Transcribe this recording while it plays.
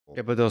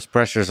Yeah, but those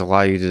pressures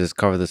allow you to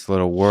discover this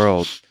little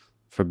world,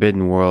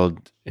 forbidden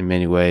world in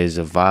many ways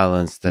of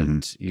violence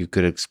that you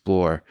could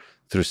explore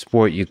through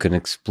sport. You can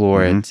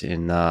explore it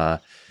in.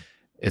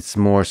 It's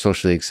more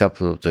socially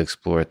acceptable to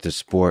explore it through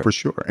sport, for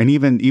sure. And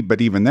even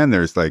then,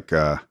 there's like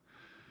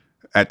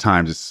at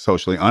times it's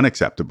socially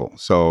unacceptable.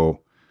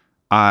 So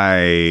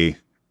I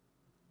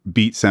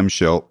beat Sem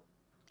Schilt.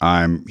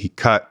 He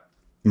cut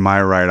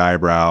my right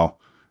eyebrow.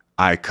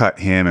 I cut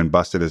him and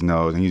busted his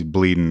nose, and he's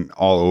bleeding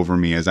all over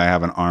me as I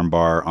have an arm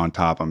bar on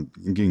top. I'm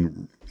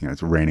getting,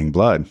 it's raining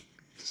blood.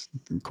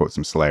 Quote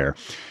some Slayer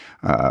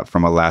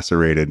from a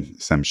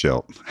lacerated Sem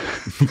Schilt,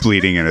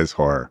 bleeding in his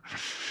horror,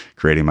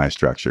 creating my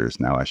structures.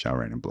 Now I shall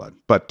rain in blood.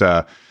 But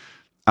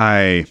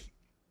I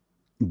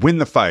win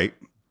the fight,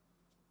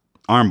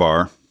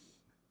 armbar,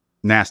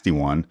 nasty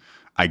one.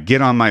 I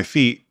get on my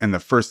feet, and the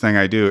first thing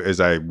I do is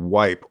I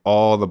wipe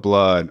all the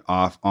blood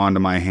off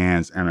onto my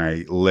hands, and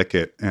I lick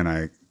it, and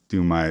I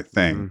do my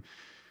thing.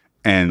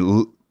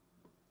 And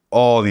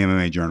all the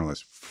MMA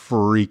journalists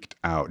freaked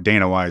out.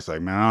 Dana White's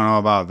like, man, I don't know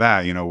about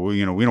that. We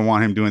don't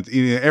want him doing.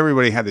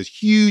 Everybody had this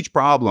huge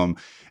problem,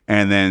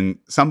 and then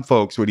some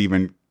folks would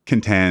even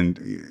contend,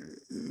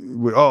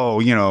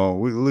 look,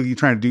 you're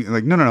trying to do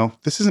like, no,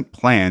 this isn't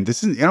planned.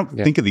 This isn't. I don't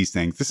think of these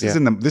things. This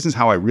isn't. This is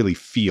how I really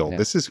feel.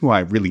 This is who I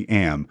really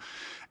am,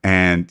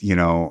 and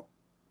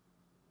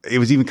it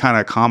was even kind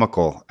of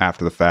comical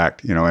after the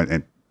fact.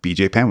 And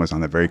BJ Penn was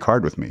on that very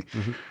card with me.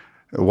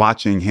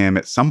 Watching him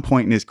at some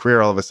point in his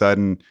career, all of a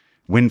sudden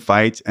win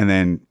fights and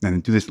then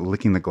do this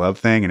licking the glove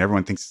thing, and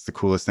everyone thinks it's the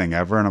coolest thing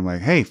ever. And I'm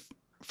like, hey,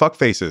 fuck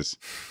faces.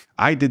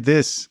 I did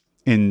this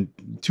in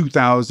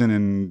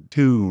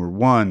 2002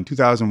 or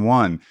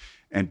 2001.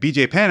 And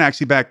BJ Penn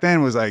actually back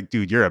then was like,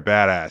 dude, you're a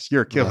badass.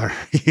 You're a killer,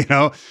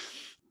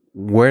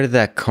 Where did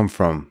that come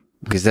from?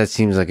 Because that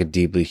seems like a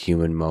deeply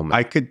human moment.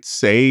 I could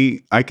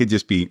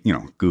just be,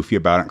 goofy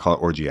about it and call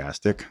it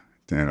orgiastic.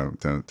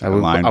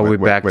 Are we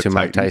back to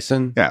Mike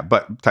Tyson? Yeah,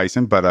 but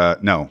Tyson.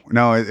 But no,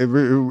 it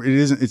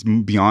isn't. It's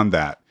beyond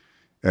that.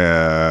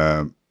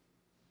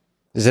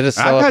 Is it a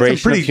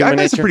celebration of human nature? I've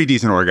had some pretty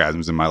decent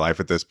orgasms in my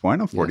life at this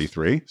point. I'm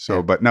 43,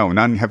 but no,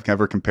 none have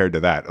ever compared to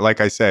that. Like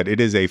I said,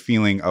 it is a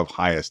feeling of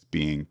highest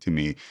being to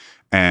me,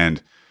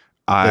 and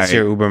that's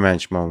your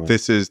Ubermensch moment.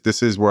 This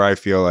is where I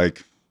feel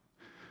like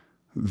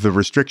the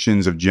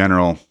restrictions of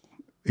general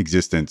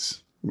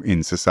existence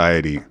in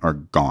society are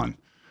gone.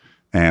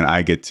 And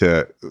I get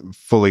to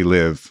fully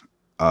live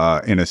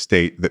in a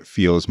state that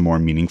feels more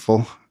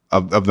meaningful,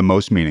 of the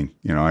most meaning.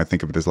 I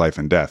think of it as life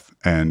and death.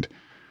 And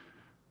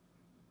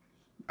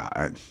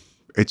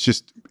it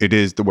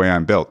is the way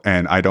I'm built.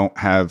 And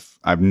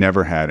I've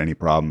never had any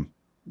problem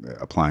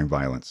applying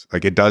violence.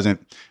 Like it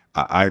doesn't,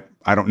 I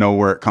don't know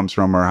where it comes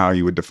from or how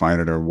you would define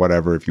it or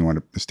whatever, if you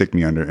want to stick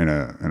me in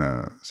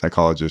a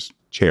psychologist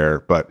chair,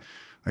 but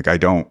like,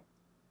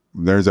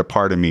 there's a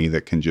part of me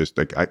that can just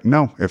like,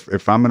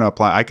 if I'm going to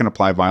apply, I can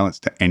apply violence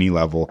to any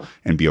level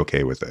and be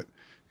okay with it.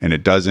 And I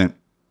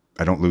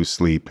don't lose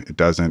sleep. It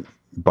doesn't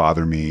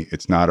bother me.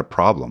 It's not a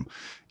problem.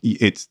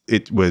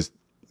 It was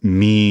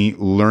me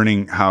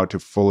learning how to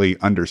fully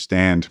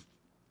understand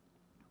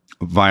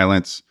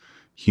violence,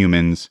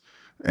 humans,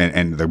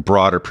 and the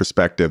broader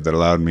perspective that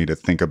allowed me to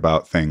think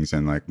about things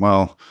and like,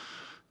 well,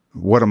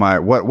 what do I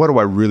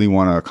really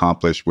want to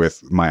accomplish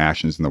with my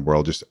actions in the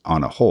world, just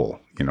on a whole,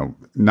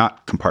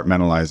 not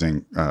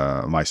compartmentalizing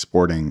my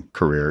sporting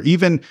career.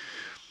 Even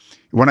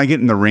when I get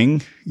in the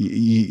ring,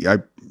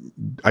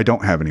 I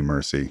don't have any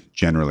mercy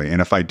generally.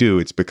 And if I do,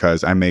 it's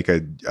because I make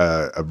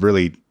a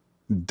really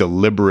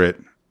deliberate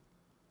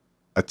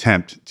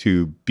attempt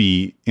to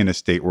be in a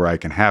state where I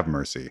can have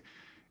mercy.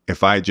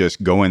 If I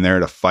just go in there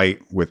to fight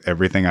with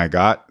everything I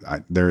got,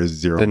 there is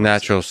zero. The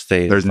natural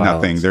state. There's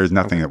nothing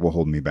that will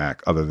hold me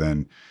back other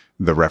than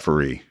the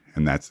referee,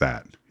 and that's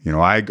that.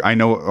 I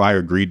know I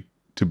agreed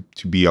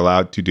to be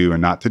allowed to do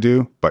and not to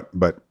do, but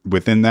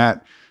within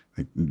that,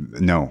 like,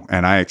 no,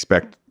 and I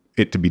expect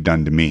it to be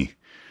done to me.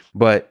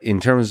 But in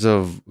terms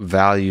of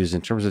values,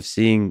 in terms of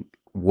seeing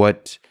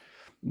what,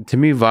 to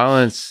me,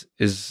 violence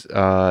is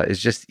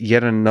just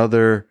yet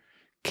another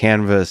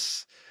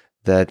canvas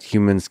that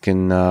humans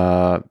can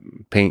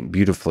paint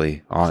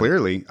beautifully on.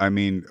 Clearly, I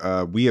mean,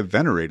 we have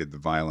venerated the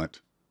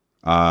violent.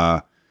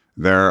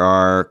 There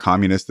are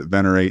communists that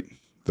venerate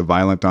the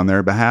violent on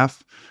their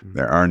behalf.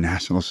 There are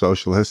National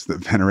Socialists that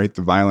venerate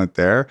the violent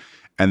there.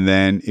 And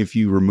then if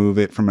you remove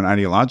it from an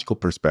ideological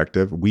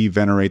perspective, we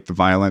venerate the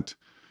violent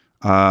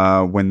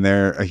when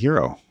they're a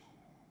hero.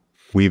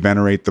 We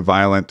venerate the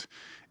violent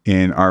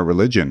in our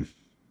religion.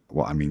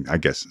 Well, I mean, I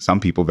guess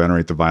some people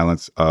venerate the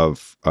violence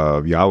of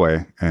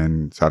Yahweh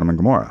and Sodom and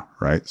Gomorrah,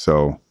 right?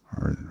 So,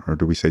 or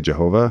do we say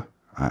Jehovah?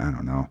 I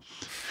don't know.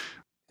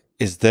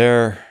 Is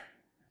there,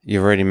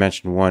 you've already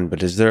mentioned one,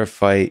 but is there a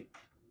fight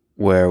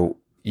where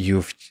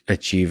you've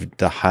achieved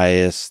the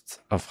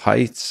highest of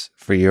heights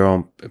for your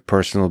own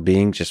personal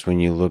being, just when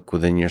you look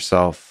within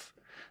yourself,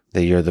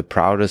 that you're the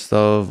proudest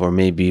of, or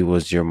maybe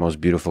was your most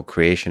beautiful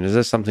creation? Is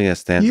there something that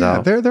stands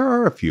out? Yeah, there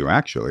are a few,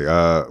 actually.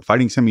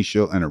 Fighting Sem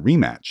Schilt in a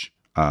rematch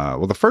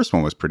Well, the first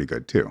one was pretty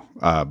good too.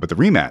 But the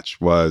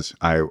rematch was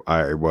I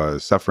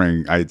was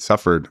suffering. I had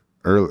suffered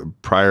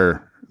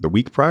the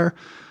week prior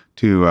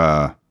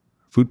to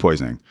food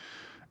poisoning,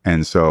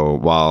 and so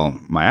while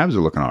my abs are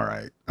looking all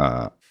right,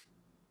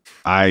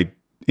 I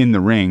in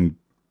the ring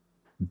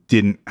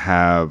didn't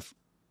have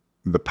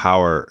the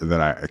power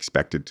that I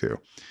expected to,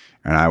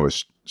 and I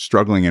was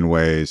struggling in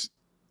ways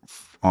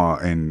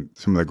in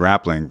some of the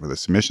grappling for the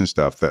submission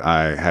stuff that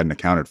I hadn't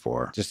accounted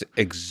for. Just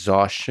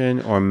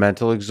exhaustion or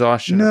mental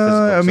exhaustion? No, or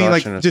physical I mean,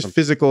 exhaustion like just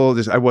physical.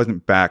 Just I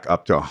wasn't back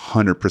up to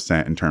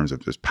 100% in terms of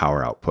just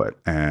power output.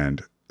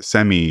 And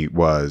Semi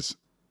was,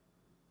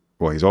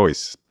 well, he's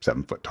always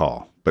 7 foot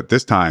tall, but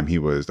this time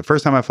the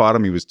first time I fought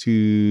him, he was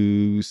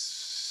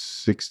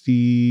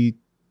 260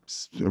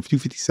 or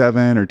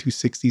 257 or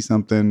 260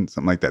 something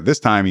like that. This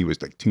time he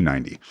was like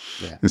 290.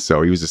 Yeah. And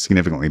so he was a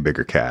significantly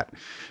bigger cat,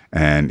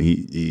 and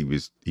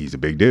he's a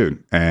big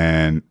dude.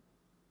 And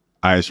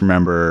I just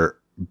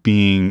remember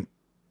being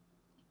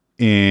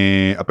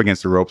up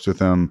against the ropes with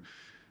him,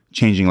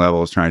 changing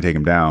levels, trying to take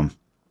him down.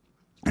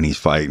 And he's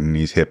fighting,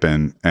 he's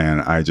hipping.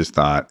 And I just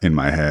thought in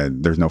my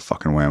head, there's no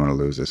fucking way I'm going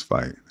to lose this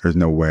fight. There's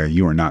no way.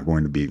 You are not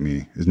going to beat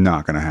me. It's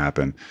not going to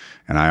happen.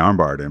 And I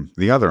armbarred him,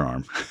 the other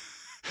arm.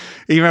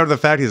 Even after the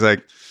fact, he's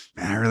like,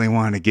 man, I really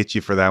wanted to get you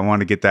for that. I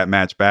wanted to get that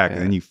match back. Yeah.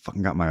 And then you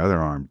fucking got my other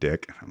arm,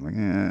 dick. I'm like,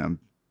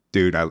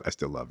 dude, I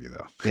still love you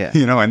though. Yeah.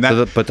 And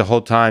that. But the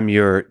whole time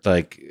you're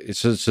like,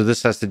 so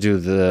this has to do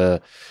with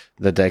the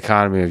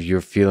dichotomy of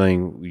you're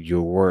feeling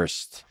your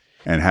worst.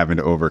 And having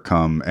to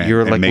overcome. And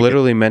you're like make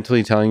literally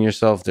mentally telling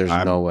yourself, there's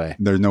no way.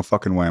 There's no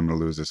fucking way I'm going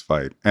to lose this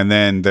fight. And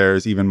then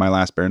there's even my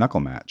last bare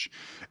knuckle match.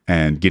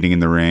 And getting in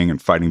the ring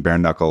and fighting bare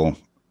knuckle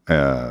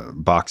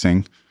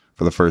boxing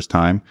for the first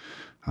time.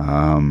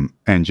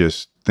 And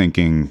just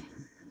thinking,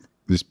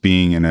 just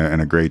being in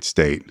a great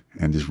state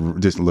and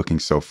just looking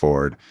so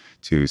forward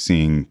to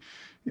seeing.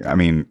 I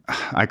mean,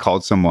 I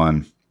called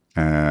someone.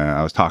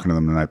 I was talking to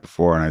them the night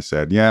before, and I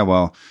said, "Yeah,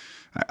 well,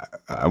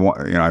 I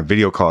want I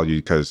video called you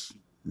because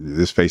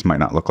this face might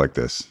not look like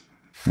this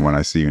when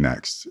I see you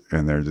next."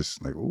 And they're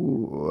just like,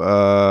 "Ooh,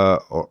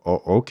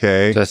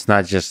 okay." So that's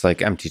not just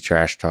like empty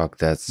trash talk.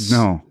 That's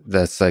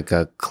like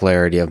a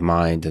clarity of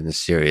mind and a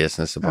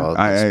seriousness about.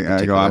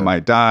 I go, I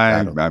might die.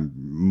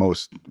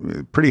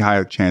 I'm pretty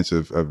high chance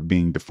of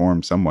being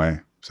deformed some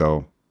way.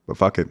 So, but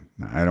fuck it,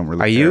 I don't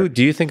really.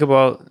 Do you think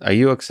about? Are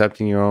you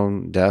accepting your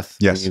own death?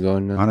 Yes, when you go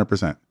into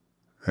 100%.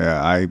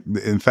 Yeah,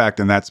 in fact,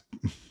 and that's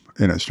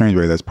in a strange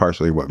way. That's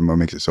partially what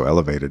makes it so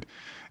elevated.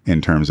 In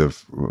terms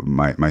of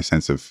my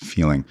sense of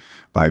feeling,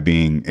 by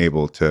being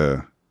able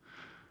to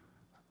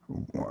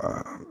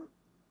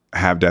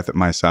have death at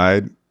my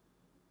side,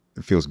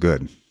 it feels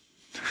good.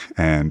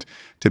 And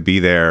to be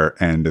there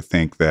and to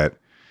think that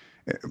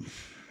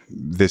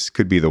this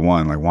could be the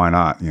one, like, why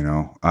not?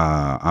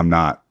 I'm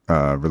not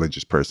a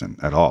religious person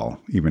at all,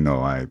 even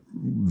though I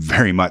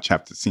very much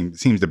have to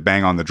seems to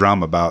bang on the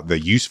drum about the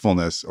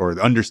usefulness or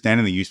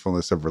understanding the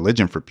usefulness of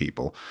religion for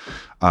people.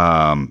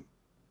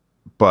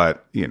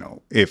 But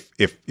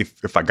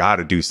if I got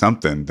to do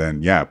something,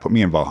 then yeah, put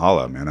me in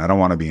Valhalla, man. I don't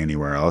want to be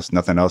anywhere else.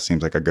 Nothing else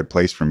seems like a good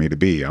place for me to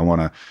be. I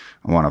want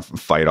to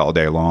fight all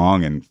day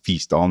long and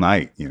feast all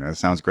night. It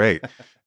sounds great.